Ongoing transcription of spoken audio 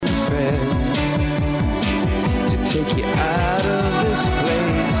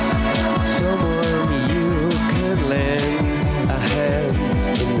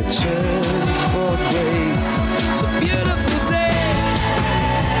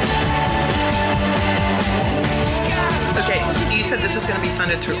said this is going to be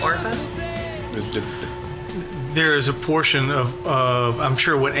funded through ARPA? There is a portion of I'm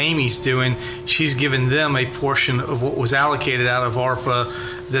sure what Amy's doing, she's given them a portion of what was allocated out of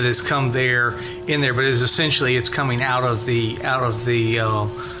ARPA that has come in there, but it's coming out of the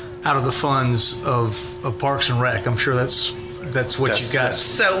funds of Parks and Rec. I'm sure that's what you got.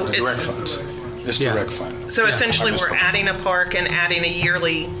 So the rec fund. It's the rec fund. So essentially we're adding a park and adding a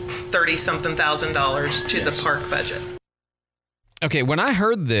yearly $30-something thousand to the park budget. Okay, when I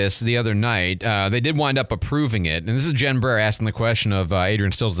heard this the other night, they did wind up approving it. And this is Jen Brer asking the question of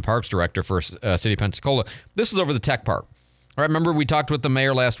Adrian Stills, the Parks Director for City of Pensacola. This is over the Tech Park. All right, remember we talked with the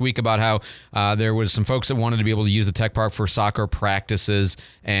mayor last week about how there was some folks that wanted to be able to use the Tech Park for soccer practices,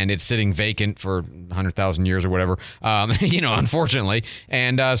 and it's sitting vacant for 100,000 years or whatever, unfortunately.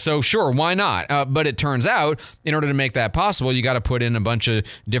 And so, sure, why not? But it turns out, in order to make that possible, you got to put in a bunch of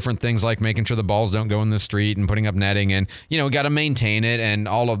different things like making sure the balls don't go in the street and putting up netting and, got to maintain it and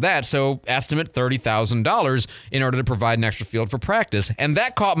all of that. So estimate $30,000 in order to provide an extra field for practice. And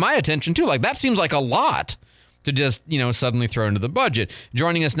that caught my attention, too. Like, that seems like a lot to just, suddenly throw into the budget.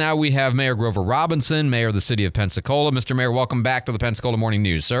 Joining us now, we have Mayor Grover Robinson, Mayor of the City of Pensacola. Mr. Mayor, welcome back to the Pensacola Morning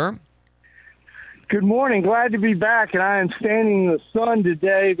News, sir. Good morning. Glad to be back, and I am standing in the sun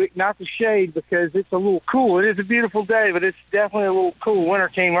today, but not the shade because it's a little cool. It is a beautiful day, but it's definitely a little cool. Winter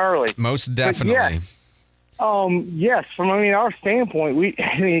came early. Most definitely. Yes, from our standpoint, we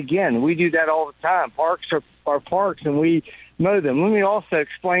do that all the time. Parks are parks, and we mow them. Let me also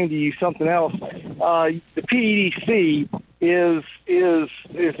explain to you something else. The PEDC is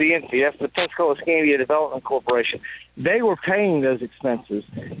the entity. That's the Pensacola-Scandia Development Corporation. They were paying those expenses.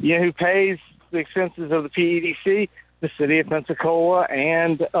 You know who pays the expenses of the PEDC? The City of Pensacola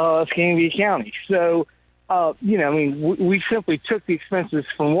and Scandia County. So, we simply took the expenses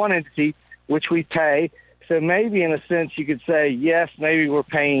from one entity, which we pay. So maybe in a sense you could say, yes, maybe we're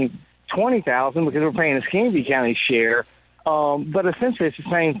paying $20,000 because we're paying the Scandia County share. But essentially it's the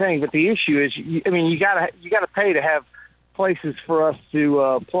same thing. But the issue is, you gotta pay to have places for us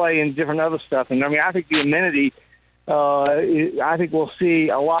to play and different other stuff. And I think the amenity, I think we'll see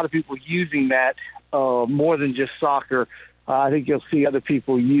a lot of people using that more than just soccer. I think you'll see other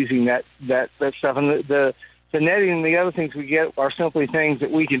people using that stuff. And the netting and the other things we get are simply things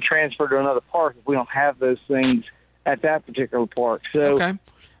that we can transfer to another park if we don't have those things at that particular park. So. Okay.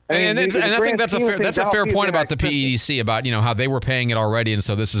 And I think that's a fair point about the PEDC, about how they were paying it already, and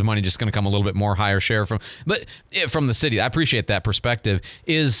so this is money just going to come a little bit more higher share from the city. I appreciate that perspective.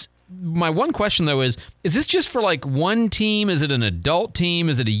 My one question though is this just for like one team? Is it an adult team?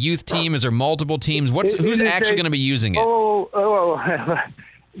 Is it a youth team? Is there multiple teams? Who's actually going to be using it?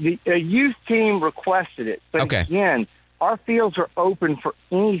 The youth team requested it, but again, our fields are open for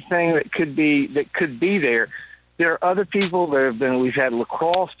anything that could be there. There are other people. We've had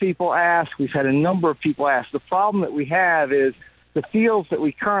lacrosse people ask. We've had a number of people ask. The problem that we have is the fields that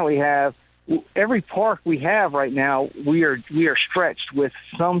we currently have. Every park we have right now, we are stretched with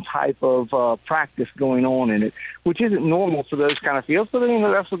some type of practice going on in it, which isn't normal for those kind of fields. But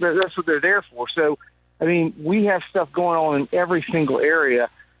that's what they're there for. So, we have stuff going on in every single area.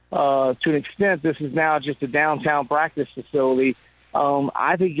 To an extent, this is now just a downtown practice facility.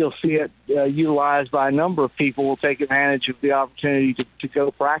 I think you'll see it utilized by a number of people who will take advantage of the opportunity to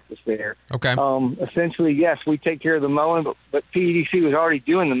go practice there. Okay. Essentially, yes, we take care of the mowing, but PEDC was already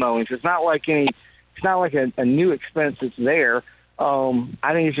doing the mowing. So it's not like a new expense that's there.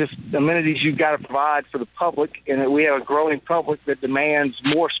 I think it's just amenities you've got to provide for the public, and that we have a growing public that demands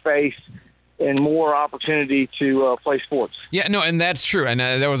more space and more opportunity to play sports. Yeah, no, and that's true. And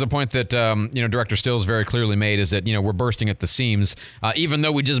that was a point that Director Stills very clearly made, is that we're bursting at the seams. Even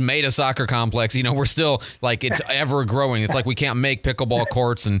though we just made a soccer complex, we're still like, it's ever growing. It's like we can't make pickleball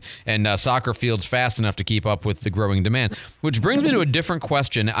courts and soccer fields fast enough to keep up with the growing demand. Which brings me to a different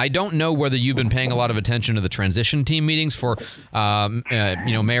question. I don't know whether you've been paying a lot of attention to the transition team meetings for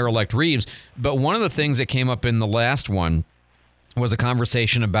Mayor-elect Reeves, but one of the things that came up in the last one was a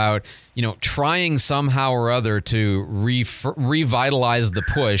conversation about, trying somehow or other to revitalize the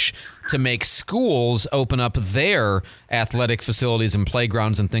push to make schools open up their athletic facilities and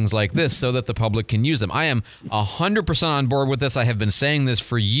playgrounds and things like this so that the public can use them. I am 100% on board with this. I have been saying this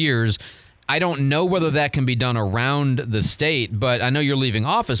for years. I don't know whether that can be done around the state, but I know you're leaving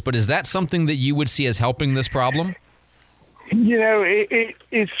office, but is that something that you would see as helping this problem?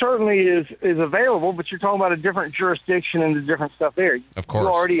 It certainly is available, but you're talking about a different jurisdiction and the different stuff there. Of course. You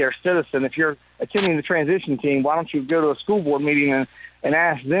already are a citizen. If you're attending the transition team, why don't you go to a school board meeting and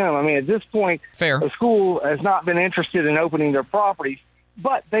ask them? At this point, fair. A school has not been interested in opening their properties.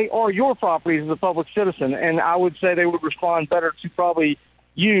 but they are your properties as a public citizen, and I would say they would respond better to probably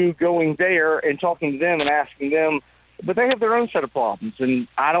you going there and talking to them and asking them. But they have their own set of problems, and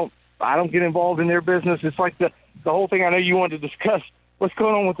I don't get involved in their business. It's like the whole thing. I know you wanted to discuss what's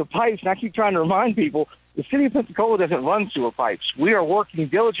going on with the pipes, and I keep trying to remind people the city of Pensacola doesn't run sewer pipes. We are working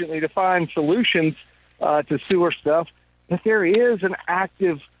diligently to find solutions to sewer stuff, but there is an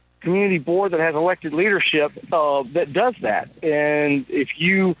active community board that has elected leadership that does that. And if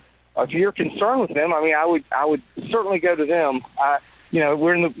you're concerned with them, I mean, I would certainly go to them.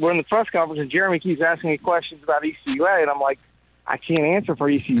 We're in the press conference, and Jeremy keeps asking me questions about ECUA, and I'm like, I can't answer for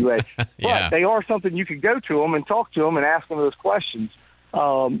ECUA. Yeah. But they are something you could go to them and talk to them and ask them those questions.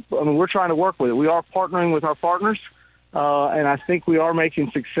 I mean, we're trying to work with it. We are partnering with our partners, and I think we are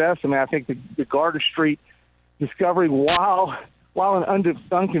making success. I mean, I think the Garter Street discovery, while an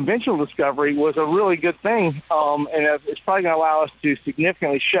unconventional discovery, was a really good thing, and it's probably going to allow us to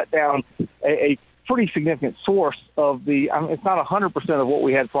significantly shut down a pretty significant source of it's not 100% of what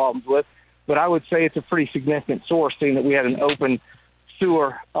we had problems with, but I would say it's a pretty significant source, seeing that we had an open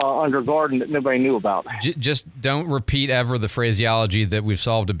sewer under Garden that nobody knew about. Just don't repeat ever the phraseology that we've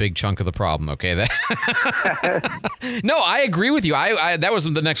solved a big chunk of the problem, okay? No, I agree with you. I that was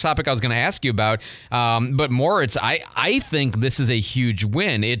the next topic I was going to ask you about. But more, I think this is a huge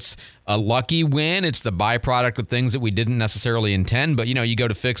win. It's a lucky win. It's the byproduct of things that we didn't necessarily intend. But, you go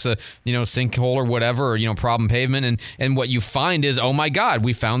to fix a, sinkhole or whatever, or, problem pavement. And what you find is, oh, my God,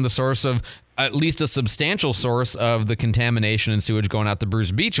 we found the source of at least a substantial source of the contamination and sewage going out to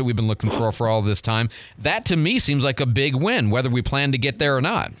Bruce Beach that we've been looking for all this time. That, to me, seems like a big win, whether we plan to get there or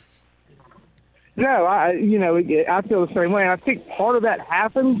not. No, I feel the same way. And I think part of that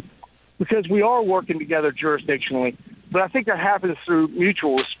happens because we are working together jurisdictionally. But I think that happens through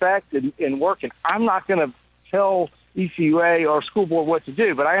mutual respect and working. I'm not going to tell ECUA or school board what to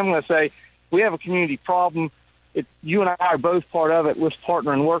do, but I am going to say we have a community problem. You and I are both part of it. Let's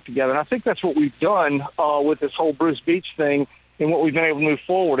partner and work together. And I think that's what we've done with this whole Bruce Beach thing and what we've been able to move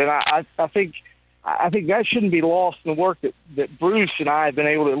forward. And I think that shouldn't be lost in the work that Bruce and I have been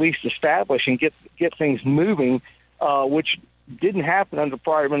able to at least establish and get things moving, which didn't happen under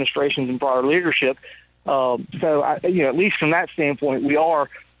prior administrations and prior leadership. So at least from that standpoint, we are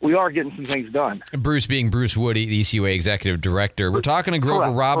getting some things done. Bruce being Bruce Woody, the ECUA Executive Director. We're talking to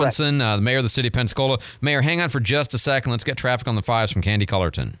Grover Robinson, the Mayor of the City of Pensacola. Mayor, hang on for just a second. Let's get traffic on the 5s from Candy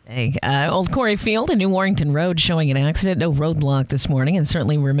Cullerton. Hey, Old Quarry Field and New Warrington Road showing an accident. No roadblock this morning. And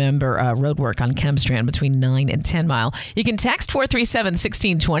certainly remember road work on Chemstrand between 9 and 10 Mile. You can text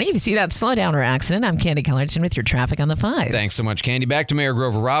 437-1620 if you see that slowdown or accident. I'm Candy Cullerton with your traffic on the 5s. Thanks so much, Candy. Back to Mayor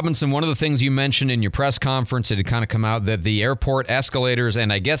Grover Robinson. One of the things you mentioned in your press conference, it had kind of come out that the airport escalators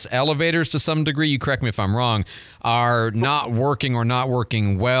and I guess elevators to some degree, you correct me if I'm wrong, are not working or not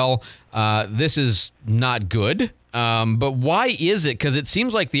working well. This is not good. But why is it? Because it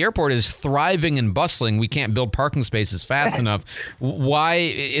seems like the airport is thriving and bustling. We can't build parking spaces fast enough. Why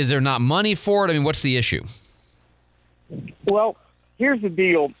is there not money for it? I mean, what's the issue? Well, here's the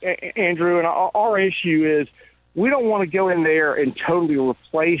deal, Andrew, and our issue is we don't want to go in there and totally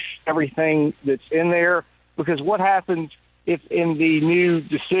replace everything that's in there, because what happens if in the new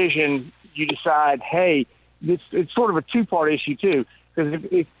decision you decide, hey, it's sort of a two-part issue too, because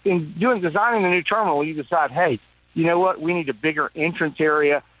if in designing the new terminal, you decide, hey, you know what, we need a bigger entrance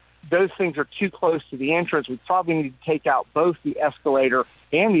area. Those things are too close to the entrance. We probably need to take out both the escalator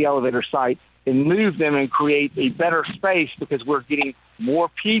and the elevator site and move them and create a better space, because we're getting more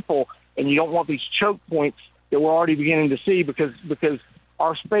people, and you don't want these choke points that we're already beginning to see because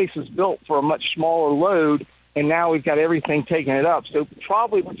our space is built for a much smaller load, and now we've got everything taking it up. So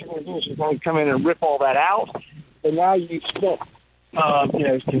probably what you're going to do is you're going to come in and rip all that out, and now you've spent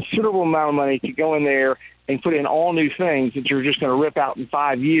a considerable amount of money to go in there and put in all new things that you're just going to rip out in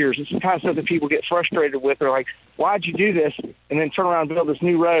 5 years. It's the kind of stuff that people get frustrated with. They're like, why'd you do this? And then turn around and build this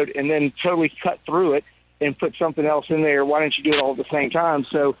new road and then totally cut through it and put something else in there. Why didn't you do it all at the same time?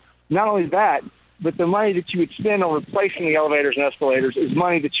 So not only that, but the money that you would spend on replacing the elevators and escalators is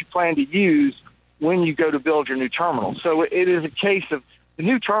money that you plan to use when you go to build your new terminal. So it is a case of the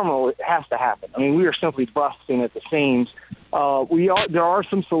new terminal. It has to happen. I mean, we are simply busting at the seams. There are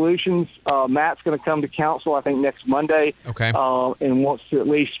some solutions. Matt's going to come to council, I think, next Monday. Okay. And wants to at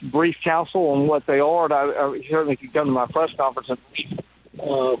least brief council on what they are. And I certainly could come to my press conference and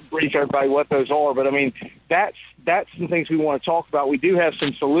brief everybody what those are. But I mean, that's some things we want to talk about. We do have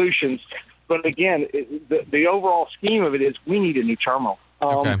some solutions, but again, the overall scheme of it is we need a new terminal.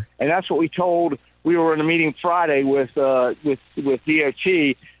 Okay. And that's what we told. We were in a meeting Friday with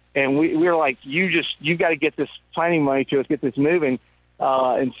DOT, and we were like, you got to get this planning money to us, get this moving.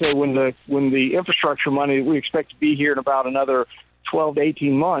 And so when the infrastructure money, we expect to be here in about another 12 to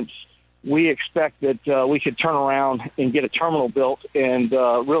 18 months, we expect that we could turn around and get a terminal built and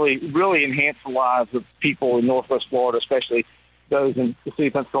really enhance the lives of people in Northwest Florida, especially those in the city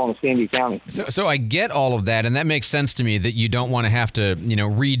of Pensacola and Sandy County. So I get all of that, and that makes sense to me that you don't want to have to,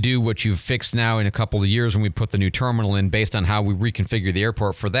 redo what you've fixed now in a couple of years when we put the new terminal in based on how we reconfigure the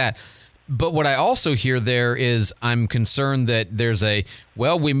airport for that. But what I also hear there is I'm concerned that there's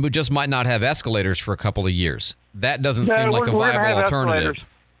we just might not have escalators for a couple of years. That doesn't seem like a viable alternative.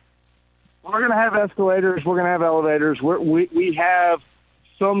 We're going to have escalators. We're going to have elevators. We have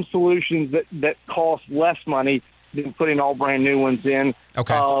some solutions that cost less money than putting all brand new ones in.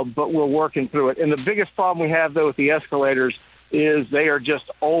 Okay. But we're working through it. And the biggest problem we have, though, with the escalators is they are just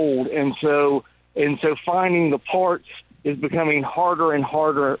old. And so finding the parts is becoming harder and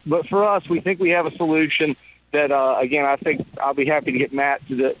harder. But for us, we think we have a solution that, again, I think I'll be happy to get Matt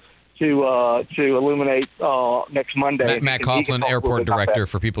to illuminate next Monday. Matt Coughlin, airport director,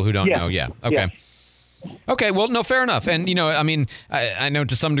 for people who don't know. Yeah. Okay. Yeah. Okay, well, no, fair enough. And, I know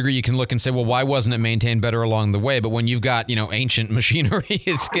to some degree you can look and say, well, why wasn't it maintained better along the way? But when you've got, ancient machinery,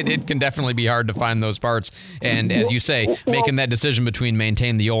 it can definitely be hard to find those parts. And as you say, making that decision between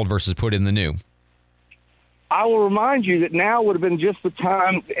maintain the old versus put in the new. I will remind you that now would have been just the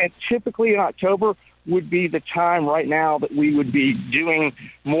time, and typically in October would be the time right now that we would be doing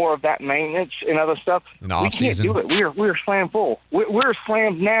more of that maintenance and other stuff. In off season. We can't do it. We're slammed full. We're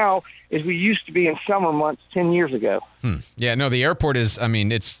slammed now as we used to be in summer months 10 years ago. Yeah, no, the airport is,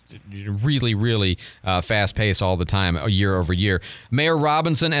 it's really, really fast paced all the time, year over year. Mayor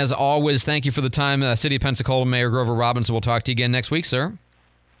Robinson, as always, thank you for the time. City of Pensacola, Mayor Grover Robinson. We'll talk to you again next week, sir.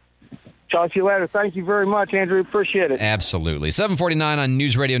 Talk to you later. Thank you very much, Andrew. Appreciate it. Absolutely. 7:49 on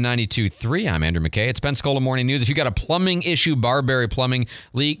News Radio 92.3. I'm Andrew McKay. It's Pensacola Morning News. If you got a plumbing issue, Barberry Plumbing,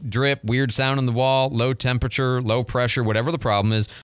 leak, drip, weird sound in the wall, low temperature, low pressure, whatever the problem is,